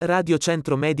Radio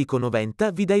Centro Medico Noventa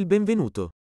vi dà il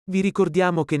benvenuto. Vi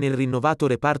ricordiamo che nel rinnovato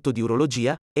reparto di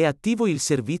urologia è attivo il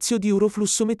servizio di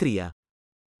uroflussometria.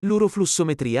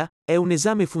 L'uroflussometria è un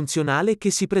esame funzionale che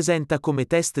si presenta come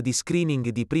test di screening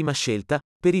di prima scelta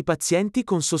per i pazienti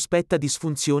con sospetta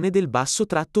disfunzione del basso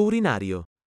tratto urinario.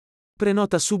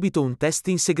 Prenota subito un test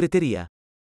in segreteria.